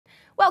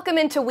Welcome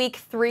into week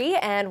 3,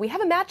 and we have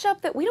a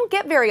matchup that we don't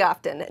get very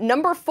often.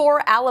 Number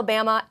 4,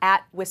 Alabama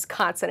at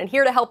Wisconsin. And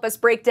here to help us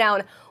break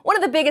down one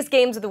of the biggest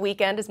games of the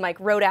weekend is Mike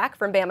Rodak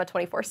from Bama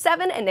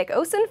 24/7 and Nick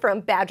Osen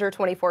from Badger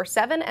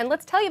 24/7. And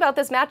let's tell you about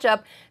this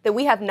matchup that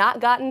we have not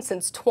gotten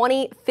since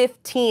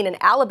 2015. And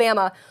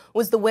Alabama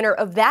was the winner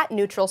of that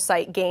neutral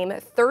site game,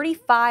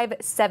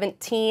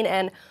 35-17.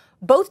 And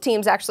both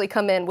teams actually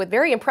come in with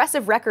very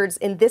impressive records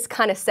in this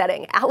kind of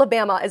setting.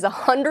 Alabama is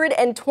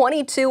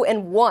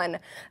 122-1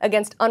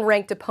 against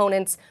unranked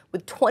opponents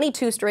with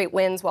 22 straight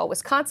wins, while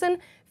Wisconsin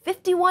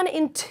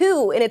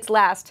 51-2 in its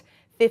last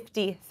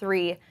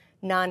 53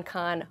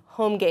 non-con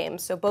home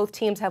games. So both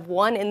teams have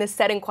won in this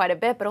setting quite a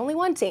bit, but only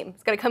one team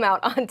is going to come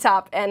out on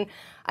top. And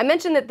I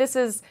mentioned that this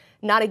is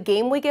not a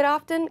game we get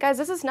often. Guys,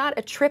 this is not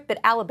a trip that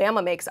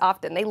Alabama makes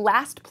often. They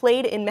last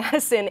played in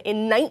Madison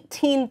in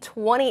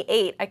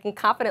 1928. I can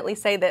confidently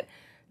say that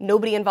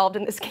nobody involved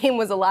in this game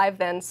was alive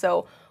then.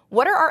 So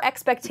what are our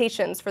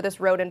expectations for this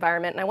road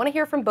environment? And I want to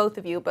hear from both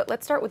of you, but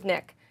let's start with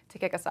Nick to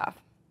kick us off.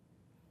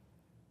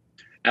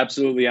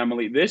 Absolutely,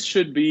 Emily. This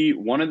should be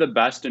one of the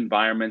best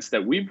environments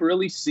that we've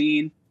really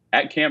seen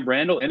at Camp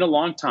Randall in a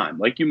long time.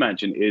 Like you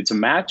mentioned, it's a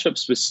matchup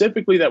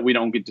specifically that we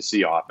don't get to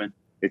see often.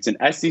 It's an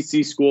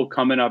SEC school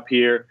coming up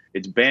here.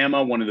 It's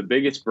Bama, one of the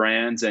biggest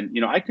brands. And,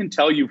 I can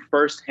tell you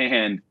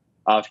firsthand,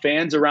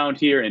 fans around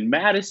here in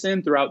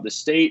Madison, throughout the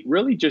state,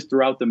 really just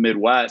throughout the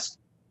Midwest,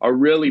 are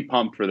really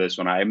pumped for this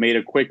one. I made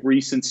a quick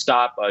recent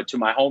stop to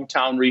my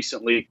hometown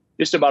recently,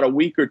 just about a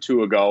week or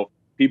two ago.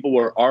 People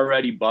were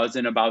already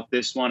buzzing about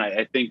this one.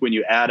 I think when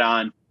you add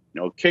on,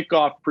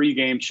 kickoff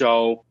pregame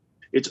show,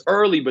 it's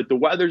early, but the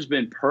weather's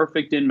been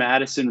perfect in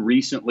Madison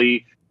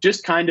recently.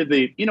 Just kind of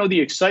the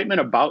excitement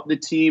about the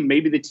team.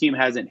 Maybe the team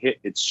hasn't hit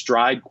its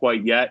stride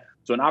quite yet.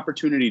 So an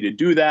opportunity to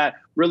do that,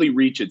 really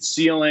reach its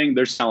ceiling.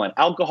 They're selling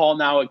alcohol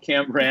now at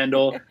Camp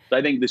Randall. So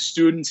I think the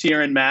students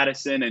here in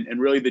Madison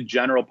and really the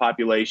general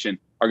population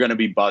are going to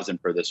be buzzing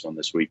for this one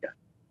this weekend.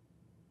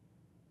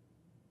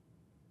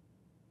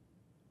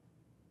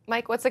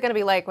 Mike, what's it going to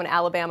be like when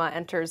Alabama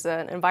enters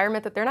an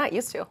environment that they're not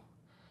used to?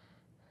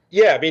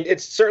 Yeah, I mean,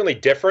 it's certainly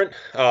different.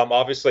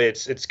 Obviously,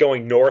 it's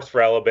going north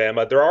for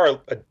Alabama. There are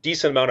a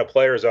decent amount of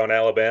players on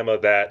Alabama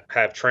that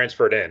have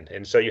transferred in.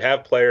 And so you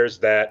have players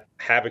that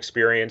have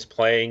experience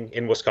playing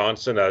in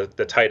Wisconsin.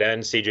 The tight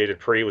end, C.J.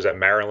 Dupree, was at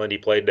Maryland. He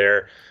played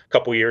there a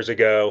couple years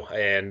ago.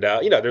 And,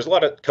 there's a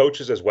lot of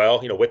coaches as well,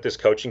 with this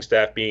coaching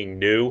staff being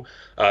new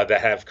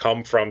that have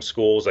come from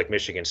schools like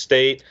Michigan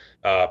State,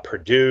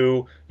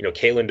 Purdue.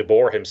 Kalen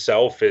Deboer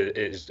himself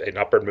is an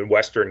upper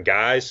Midwestern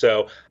guy.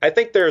 So I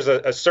think there's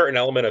a certain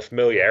element of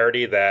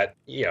familiarity that,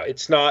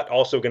 it's not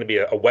also going to be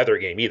a weather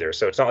game either.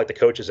 So it's not like the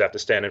coaches have to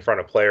stand in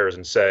front of players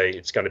and say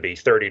it's going to be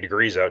 30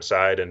 degrees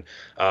outside and,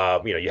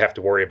 you have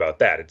to worry about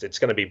that. It's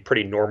going to be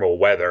pretty normal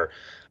weather.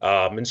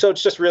 And so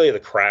it's just really the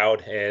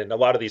crowd. And a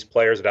lot of these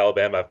players at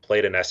Alabama have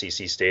played in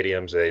SEC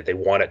stadiums. They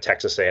won at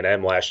Texas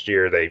A&M last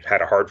year. They've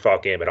had a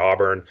hard-fought game at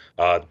Auburn.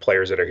 The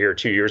players that are here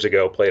 2 years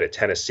ago played at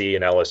Tennessee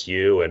and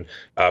LSU. And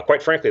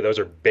quite frankly, those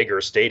are bigger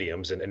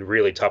stadiums and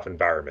really tough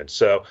environments.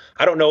 So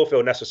I don't know if it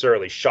will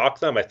necessarily shock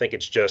them. I think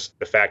it's just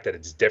the fact that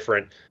it's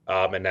different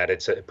and that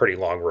it's a pretty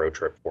long road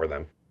trip for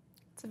them.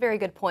 It's a very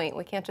good point.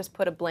 We can't just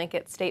put a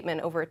blanket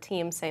statement over a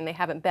team saying they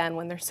haven't been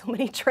when there's so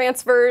many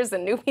transfers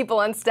and new people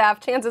on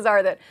staff. Chances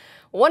are that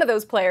one of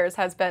those players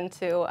has been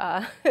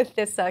to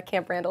this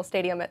Camp Randall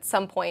Stadium at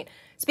some point.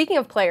 Speaking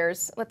of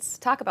players, let's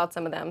talk about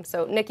some of them.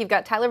 So, Nick, you've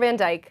got Tyler Van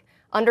Dyke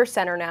under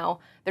center now.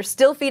 They're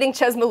still feeding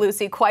Chez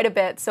Mellusi quite a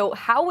bit. So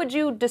how would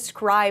you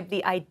describe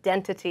the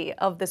identity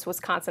of this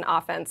Wisconsin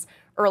offense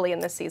early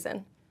in this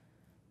season?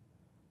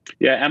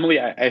 Yeah, Emily,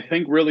 I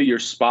think really you're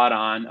spot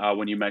on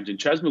when you mentioned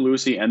Chez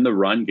Mellusi and the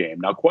run game.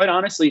 Now, quite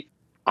honestly,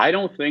 I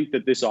don't think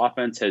that this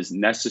offense has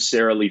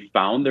necessarily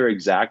found their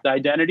exact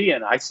identity,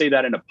 and I say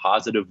that in a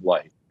positive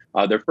light.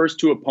 Their first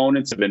two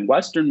opponents have been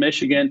Western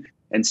Michigan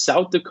and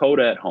South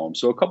Dakota at home.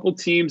 So a couple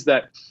teams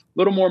that a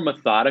little more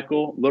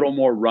methodical, a little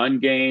more run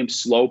game,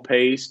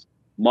 slow-paced,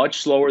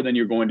 much slower than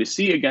you're going to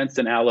see against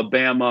an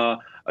Alabama,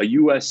 a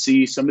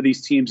USC, some of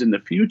these teams in the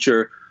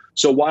future.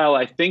 So while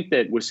I think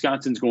that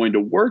Wisconsin's going to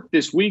work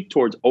this week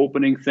towards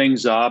opening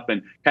things up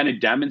and kind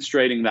of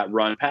demonstrating that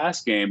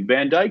run-pass game,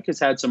 Van Dyke has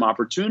had some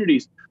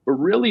opportunities, but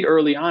really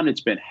early on it's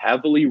been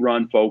heavily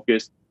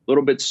run-focused, a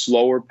little bit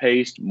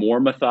slower-paced, more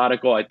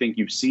methodical. I think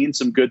you've seen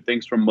some good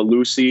things from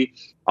Mellusi.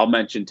 I'll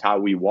mention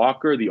Tawee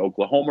Walker, the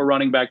Oklahoma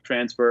running back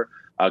transfer.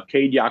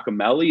 Cade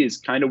Yakimelli is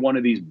kind of one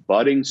of these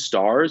budding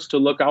stars to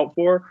look out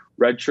for,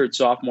 redshirt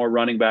sophomore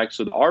running back.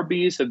 So the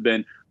RBs have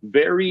been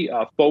very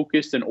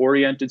focused and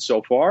oriented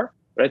so far.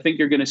 But I think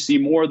you're going to see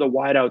more of the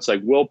wideouts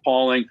like Will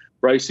Pauling,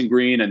 Bryson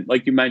Green, and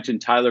like you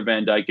mentioned, Tyler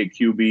Van Dyke at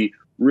QB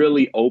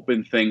really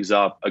open things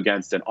up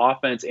against an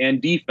offense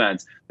and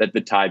defense that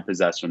the Tide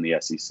possess from the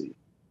SEC.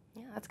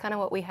 Yeah, that's kind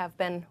of what we have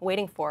been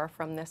waiting for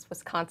from this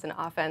Wisconsin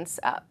offense.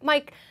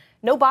 Mike,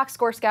 no box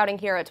score scouting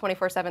here at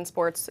 24/7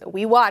 Sports.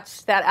 We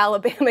watched that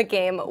Alabama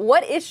game.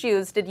 What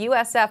issues did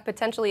USF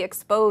potentially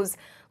expose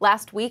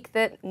last week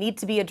that need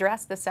to be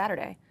addressed this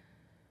Saturday?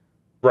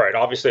 Right.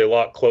 Obviously, a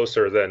lot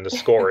closer than the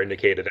score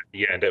indicated at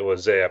the end. It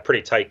was a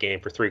pretty tight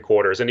game for 3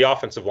 quarters. And the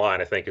offensive line,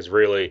 I think, is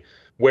really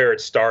where it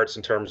starts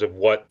in terms of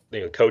what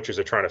coaches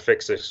are trying to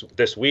fix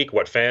this week,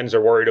 what fans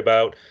are worried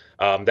about.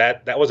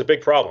 That was a big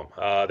problem.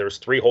 There was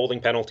 3 holding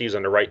penalties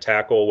on the right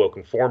tackle,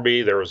 Wilkin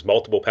Formby. There was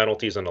multiple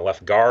penalties on the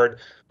left guard,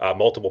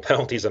 multiple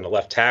penalties on the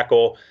left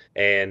tackle,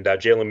 and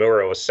Jalen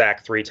Milroe was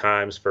sacked 3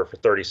 times for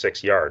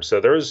 36 yards.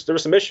 So there was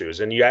some issues.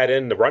 And you add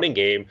in the running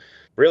game.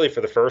 Really,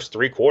 for the first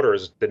 3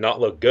 quarters, did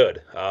not look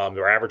good.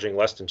 They're averaging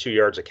less than 2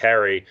 yards a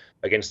carry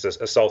against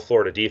a South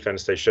Florida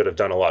defense they should have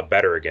done a lot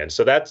better against.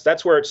 So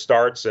that's where it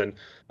starts, and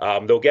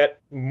they'll get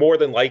more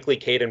than likely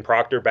Caden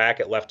Proctor back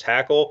at left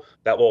tackle.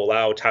 That will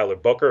allow Tyler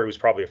Booker, who's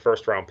probably a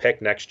first-round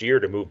pick next year,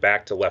 to move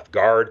back to left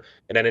guard.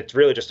 And then it's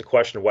really just a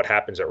question of what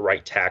happens at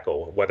right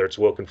tackle, whether it's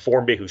Wilkin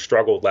Formby, who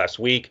struggled last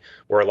week,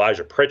 or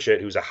Elijah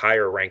Pritchett, who's a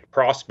higher-ranked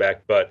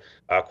prospect, but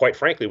quite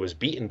frankly was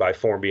beaten by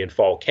Formby in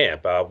fall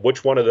camp.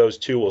 Which one of those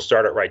two will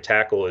start at right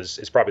tackle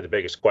is probably the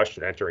biggest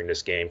question entering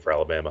this game for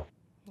Alabama.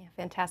 Yeah,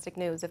 fantastic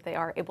news if they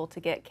are able to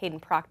get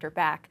Caden Proctor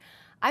back.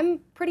 I'm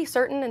pretty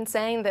certain in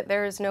saying that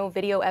there is no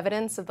video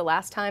evidence of the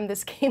last time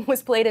this game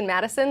was played in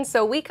Madison,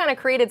 so we kind of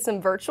created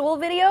some virtual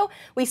video.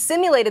 We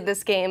simulated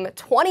this game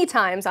 20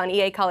 times on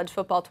EA College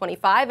Football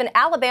 25, and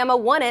Alabama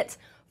won it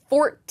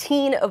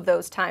 14 of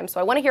those times.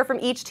 So I want to hear from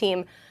each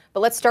team,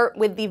 but let's start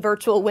with the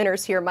virtual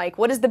winners here, Mike.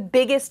 What is the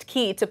biggest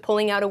key to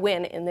pulling out a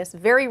win in this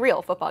very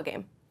real football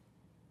game?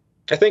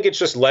 I think it's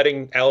just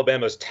letting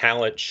Alabama's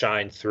talent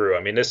shine through.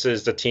 I mean, this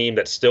is the team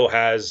that still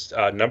has the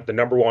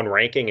 #1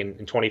 ranking in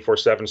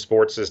 24/7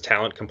 Sports'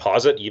 talent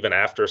composite, even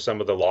after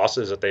some of the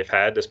losses that they've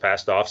had this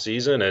past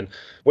offseason. And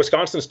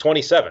Wisconsin's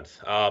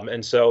 27th.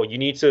 And so you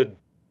need to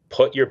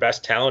put your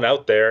best talent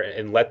out there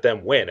and let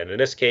them win. And in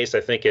this case,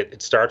 I think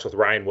it starts with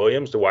Ryan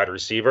Williams, the wide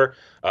receiver,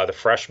 the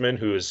freshman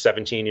who is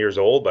 17 years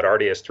old, but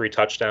already has 3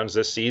 touchdowns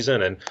this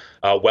season and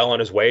well on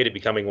his way to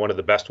becoming one of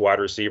the best wide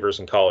receivers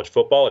in college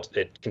football.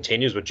 It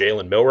continues with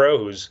Jalen Milroe,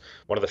 who's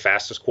one of the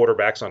fastest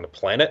quarterbacks on the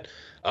planet.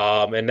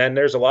 And then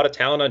there's a lot of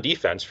talent on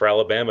defense for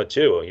Alabama,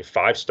 too.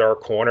 5-star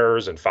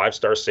corners and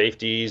 5-star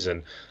safeties.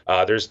 And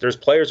there's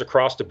players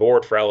across the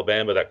board for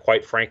Alabama that,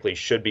 quite frankly,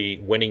 should be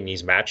winning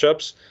these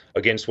matchups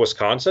against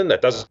Wisconsin.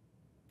 That doesn't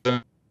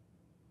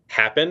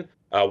happen.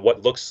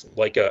 What looks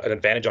like an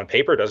advantage on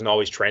paper doesn't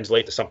always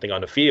translate to something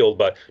on the field,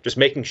 but just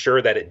making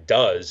sure that it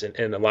does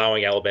and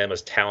allowing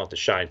Alabama's talent to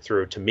shine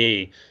through, to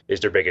me, is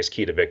their biggest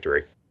key to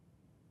victory.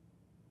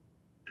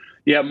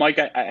 Yeah, Mike,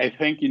 I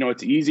think,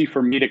 it's easy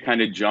for me to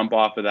kind of jump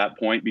off of that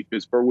point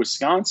because for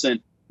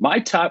Wisconsin, my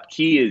top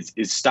key is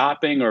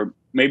stopping, or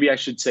maybe I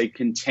should say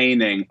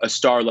containing, a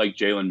star like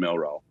Jalen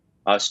Milroe.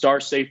 Star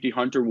safety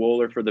Hunter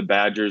Wooler for the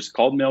Badgers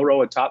called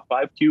Milroe a top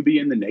 5 QB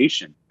in the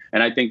nation.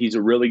 And I think he's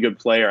a really good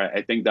player.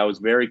 I think that was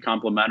very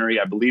complimentary.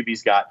 I believe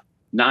he's got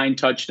 9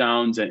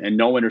 touchdowns and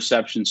no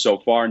interceptions so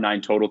far,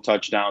 9 total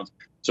touchdowns.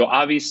 So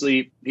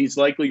obviously he's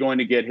likely going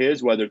to get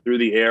his, whether through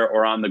the air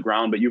or on the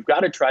ground, but you've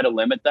got to try to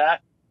limit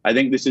that. I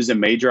think this is a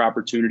major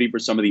opportunity for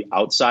some of the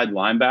outside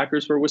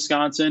linebackers for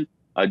Wisconsin.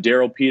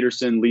 Darrell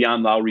Peterson,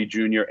 Leon Lowry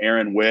Jr.,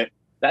 Aaron Witt.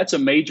 That's a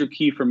major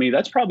key for me.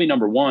 That's probably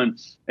number 1.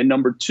 And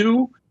number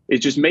 2 is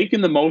just making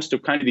the most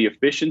of kind of the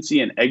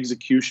efficiency and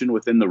execution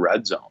within the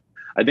red zone.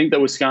 I think that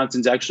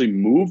Wisconsin's actually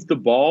moved the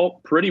ball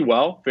pretty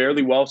well,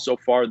 fairly well so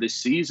far this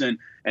season.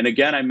 And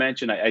again, I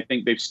mentioned, I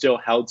think they've still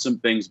held some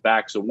things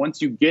back. So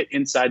once you get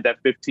inside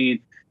that 15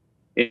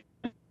 in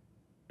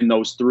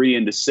those 3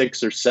 into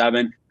 6 or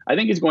 7, I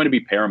think is going to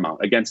be paramount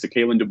against the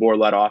Kalen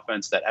Deboer-led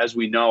offense that, as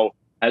we know,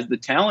 has the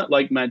talent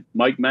like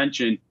Mike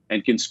mentioned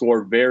and can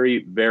score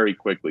very, very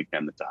quickly,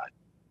 Ken the Tide.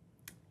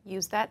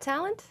 Use that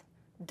talent.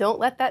 Don't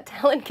let that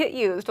talent get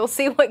used. We'll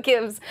see what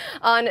gives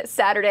on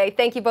Saturday.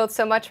 Thank you both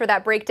so much for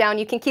that breakdown.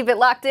 You can keep it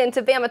locked in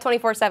to Bama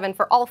 24/7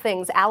 for all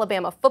things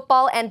Alabama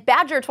football and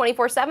Badger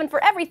 24/7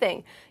 for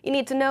everything you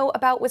need to know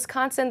about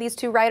Wisconsin. These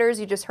 2 writers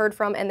you just heard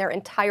from and their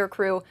entire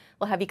crew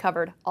will have you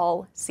covered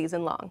all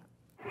season long.